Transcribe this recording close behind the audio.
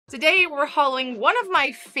Today we're hauling one of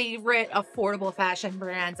my favorite affordable fashion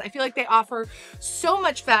brands. I feel like they offer so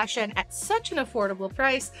much fashion at such an affordable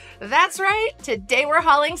price. That's right, today we're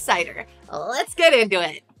hauling Cider. Let's get into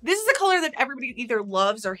it. This is a color that everybody either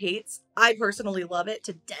loves or hates. I personally love it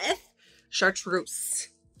to death. Chartreuse.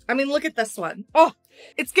 I mean, look at this one. Oh,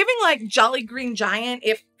 it's giving like Jolly Green Giant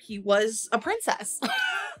if he was a princess.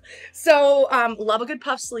 So, love a good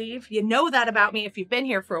puff sleeve. You know that about me if you've been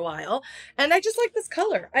here for a while. And I just like this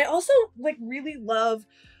color. I also really love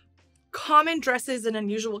common dresses in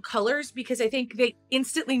unusual colors because I think they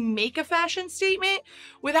instantly make a fashion statement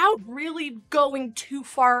without really going too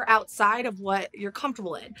far outside of what you're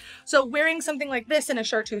comfortable in. So wearing something like this in a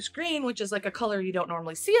chartreuse green, which is like a color you don't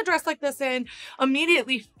normally see a dress like this in,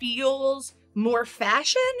 immediately feels more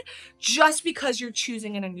fashion just because you're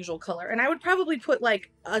choosing an unusual color. And I would probably put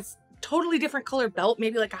like a totally different color belt,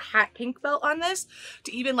 maybe like a hot pink belt on this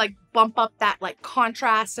to even like bump up that like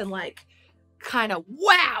contrast and like kind of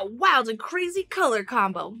wild and crazy color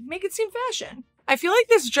combo. Make it seem fashion. I feel like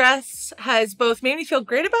this dress has both made me feel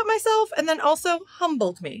great about myself and then also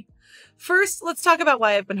humbled me. First, let's talk about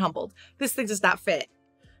why I've been humbled. This thing does not fit.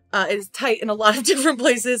 It is tight in a lot of different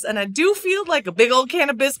places, and I do feel like a big old can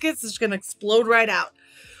of biscuits is gonna explode right out.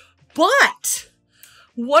 But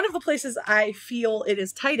one of the places I feel it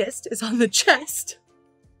is tightest is on the chest.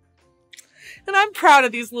 And I'm proud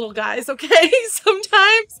of these little guys, okay?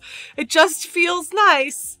 Sometimes it just feels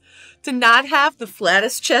nice to not have the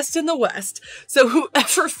flattest chest in the West. So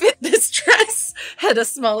whoever fit this dress had a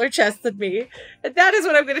smaller chest than me. And that is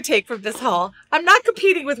what I'm going to take from this haul. I'm not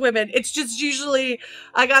competing with women. It's just usually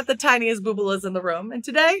I got the tiniest boobalas in the room. And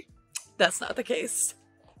today, that's not the case.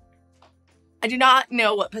 I do not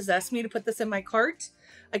know what possessed me to put this in my cart.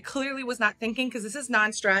 I clearly was not thinking because this is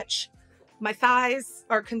non-stretch. My thighs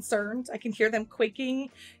are concerned. I can hear them quaking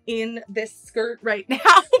in this skirt right now,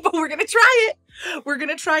 but we're gonna try it. We're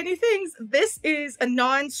gonna try new things. This is a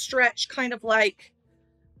non-stretch kind of like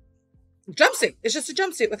jumpsuit. It's just a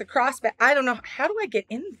jumpsuit with a crossback. I don't know. How do I get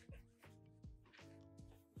in?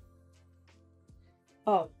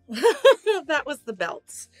 Oh, that was the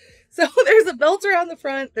belts. So there's a belt around the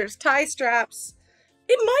front. There's tie straps.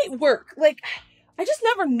 It might work. Like, I just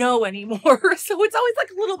never know anymore. So it's always like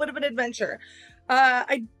a little bit of an adventure.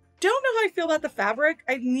 I don't know how I feel about the fabric.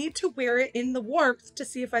 I need to wear it in the warmth to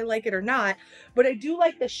see if I like it or not. But I do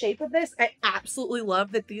like the shape of this. I absolutely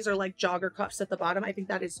love that these are like jogger cuffs at the bottom. I think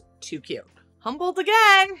that is too cute. Humbled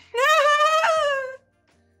again.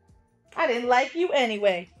 I didn't like you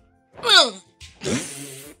anyway. I'm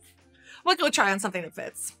gonna go try on something that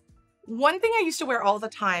fits. One thing I used to wear all the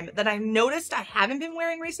time that I noticed I haven't been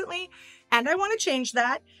wearing recently, and I want to change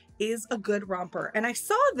that, is a good romper. And I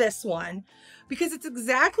saw this one because it's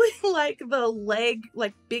exactly like the leg,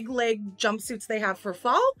 like big leg jumpsuits they have for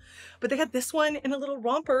fall, but they had this one in a little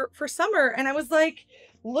romper for summer. And I was like,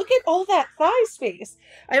 look at all that thigh space.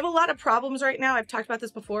 I have a lot of problems right now. I've talked about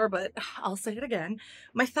this before, but I'll say it again.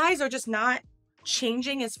 My thighs are just not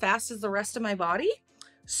changing as fast as the rest of my body.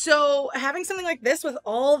 So having something like this with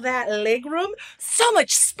all that leg room, so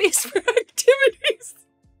much space for activities.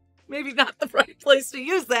 Maybe not the right place to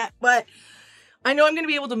use that, but I know I'm going to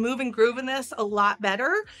be able to move and groove in this a lot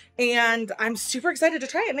better. And I'm super excited to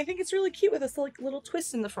try it. And I think it's really cute with this like little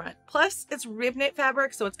twist in the front. Plus it's rib knit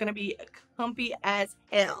fabric, so it's going to be comfy as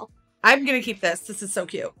hell. I'm going to keep this. This is so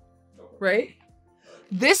cute, right?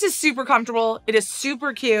 This is super comfortable. It is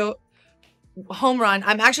super cute. Home run.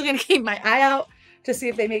 I'm actually going to keep my eye out to see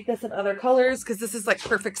if they make this in other colors because this is like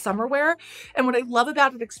perfect summer wear. And what I love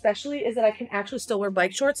about it especially is that I can actually still wear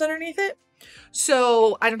bike shorts underneath it.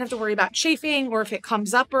 So I don't have to worry about chafing or if it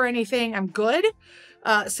comes up or anything. I'm good.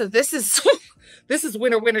 So this is this is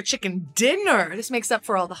winter chicken dinner. This makes up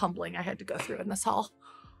for all the humbling I had to go through in this haul.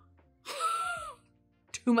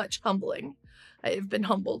 Too much humbling. I have been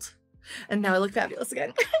humbled. And now I look fabulous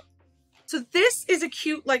again. So this is a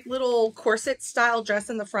cute, like little corset style dress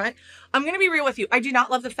in the front. I'm going to be real with you. I do not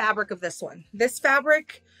love the fabric of this one. This is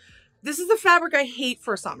the fabric I hate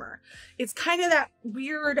for summer. It's kind of that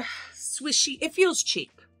weird swishy. It feels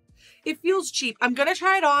cheap. It feels cheap. I'm going to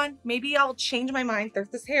try it on. Maybe I'll change my mind. There's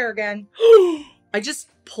this hair again. I just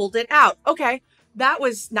pulled it out. Okay. That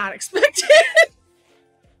was not expected.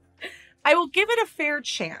 I will give it a fair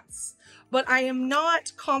chance, but I am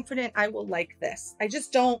not confident I will like this.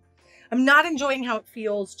 I'm not enjoying how it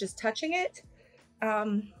feels just touching it.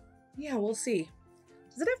 Yeah, we'll see.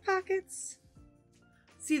 Does it have pockets?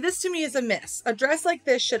 See, this to me is a miss. A dress like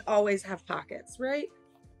this should always have pockets, right?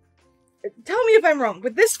 Tell me if I'm wrong,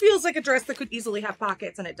 but this feels like a dress that could easily have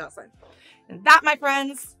pockets and it doesn't. And that, my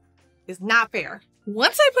friends, is not fair.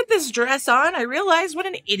 Once I put this dress on, I realized what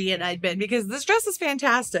an idiot I'd been because this dress is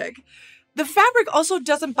fantastic. The fabric also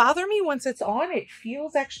doesn't bother me once it's on. It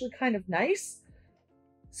feels actually kind of nice.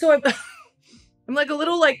 So I'm like a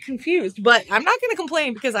little like confused, but I'm not going to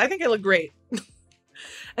complain because I think I look great.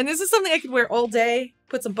 And this is something I could wear all day,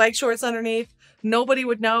 put some bike shorts underneath. Nobody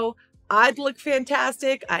would know. I'd look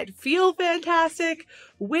fantastic. I'd feel fantastic.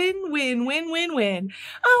 Win, win, win, win, win.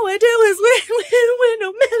 All I do is win, win, win,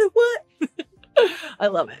 no matter what. I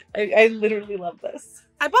love it. I literally love this.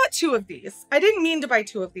 I bought 2 of these. I didn't mean to buy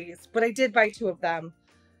 2 of these, but I did buy 2 of them,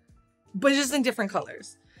 but just in different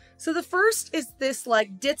colors. So the first is this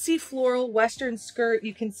like ditzy floral Western skirt.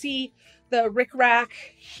 You can see the rickrack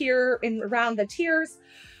here around the tiers.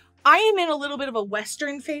 I am in a little bit of a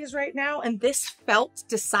Western phase right now, and this felt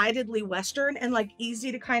decidedly Western and like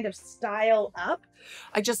easy to kind of style up.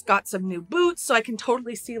 I just got some new boots, so I can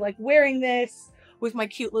totally see like wearing this with my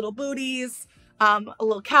cute little booties, a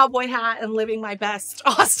little cowboy hat, and living my best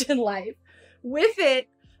Austin life. With it,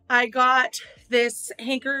 I got this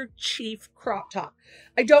handkerchief crop top.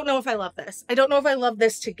 I don't know if I love this. I don't know if I love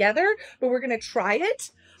this together, but we're gonna try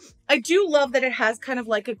it. I do love that it has kind of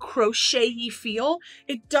like a crochet-y feel.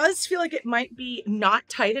 It does feel like it might be not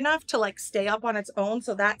tight enough to like stay up on its own.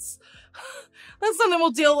 So that's something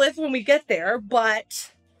we'll deal with when we get there.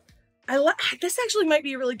 But this actually might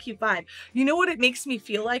be a really cute vibe. You know what it makes me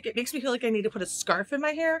feel like? It makes me feel like I need to put a scarf in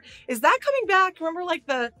my hair. Is that coming back? Remember like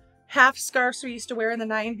the half scarves we used to wear in the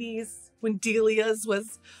 90s when Delia's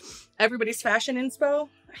was everybody's fashion inspo?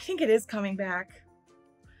 I think it is coming back.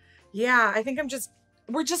 Yeah, I think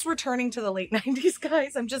we're just returning to the late 90s,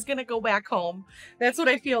 guys. I'm just gonna go back home. That's what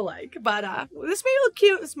I feel like. But this may look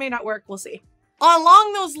cute, this may not work, we'll see.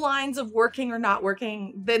 Along those lines of working or not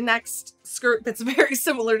working, the next skirt that's very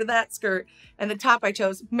similar to that skirt and the top I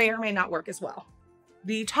chose may or may not work as well.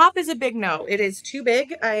 The top is a big no. It is too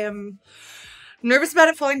big. I am nervous about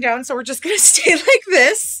it falling down, so we're just gonna stay like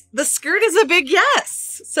this. The skirt is a big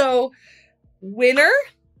yes. So winner,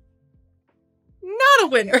 not a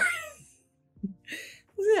winner.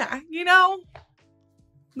 Yeah, you know,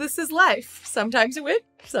 this is life. Sometimes you win,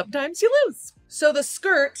 sometimes you lose. So the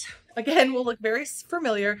skirt, again, will look very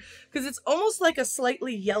familiar because it's almost like a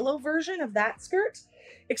slightly yellow version of that skirt,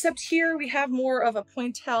 except here we have more of a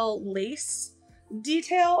pointelle lace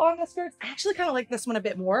detail on the skirts. I actually kind of like this one a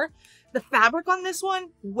bit more. The fabric on this one,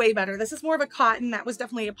 way better. This is more of a cotton. That was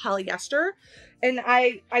definitely a polyester. And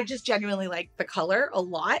I just genuinely like the color a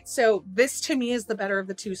lot. So this to me is the better of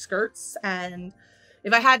the 2 skirts. And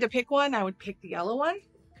if I had to pick one, I would pick the yellow one.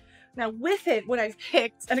 Now with it, what I've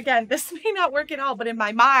picked, and again, this may not work at all, but in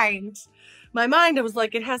my mind, I was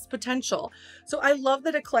like, it has potential. So I love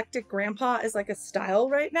that eclectic grandpa is like a style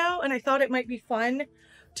right now. And I thought it might be fun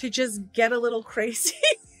to just get a little crazy.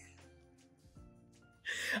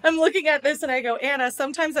 I'm looking at this and I go, Anna,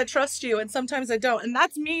 sometimes I trust you and sometimes I don't. And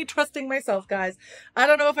that's me trusting myself, guys. I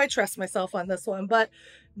don't know if I trust myself on this one, but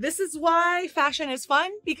this is why fashion is fun,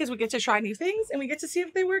 because we get to try new things and we get to see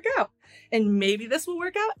if they work out. And maybe this will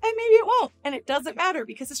work out and maybe it won't. And it doesn't matter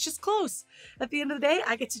because it's just clothes. At the end of the day,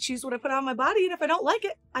 I get to choose what I put on my body. And if I don't like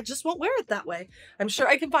it, I just won't wear it that way. I'm sure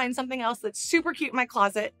I can find something else that's super cute in my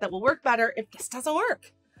closet that will work better if this doesn't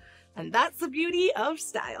work. And that's the beauty of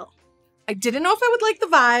style. I didn't know if I would like the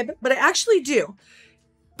vibe, but I actually do.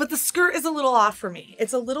 But the skirt is a little off for me.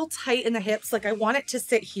 It's a little tight in the hips. Like I want it to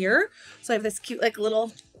sit here. So I have this cute, like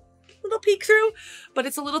little peek through, but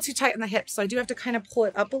it's a little too tight in the hips. So I do have to kind of pull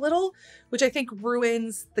it up a little, which I think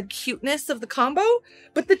ruins the cuteness of the combo.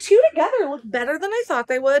 But the 2 together look better than I thought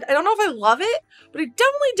they would. I don't know if I love it, but I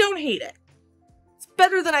definitely don't hate it. It's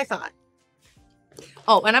better than I thought.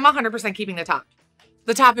 Oh, and I'm 100% keeping the top.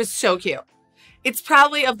 The top is so cute. It's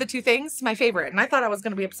probably, of the 2 things, my favorite. And I thought I was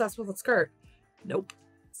going to be obsessed with the skirt. Nope.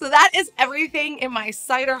 So that is everything in my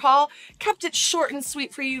Cider haul. Kept it short and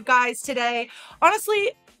sweet for you guys today.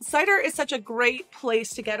 Honestly, Cider is such a great place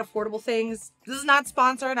to get affordable things. This is not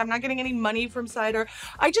sponsored. I'm not getting any money from Cider.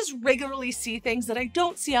 I just regularly see things that I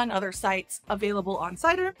don't see on other sites available on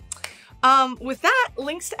Cider. With that,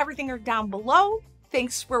 links to everything are down below.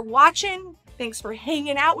 Thanks for watching. Thanks for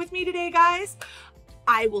hanging out with me today, guys.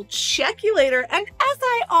 I will check you later. And as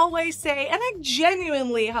I always say, and I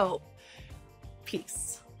genuinely hope,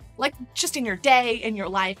 peace. Like just in your day, in your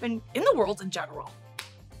life, and in the world in general.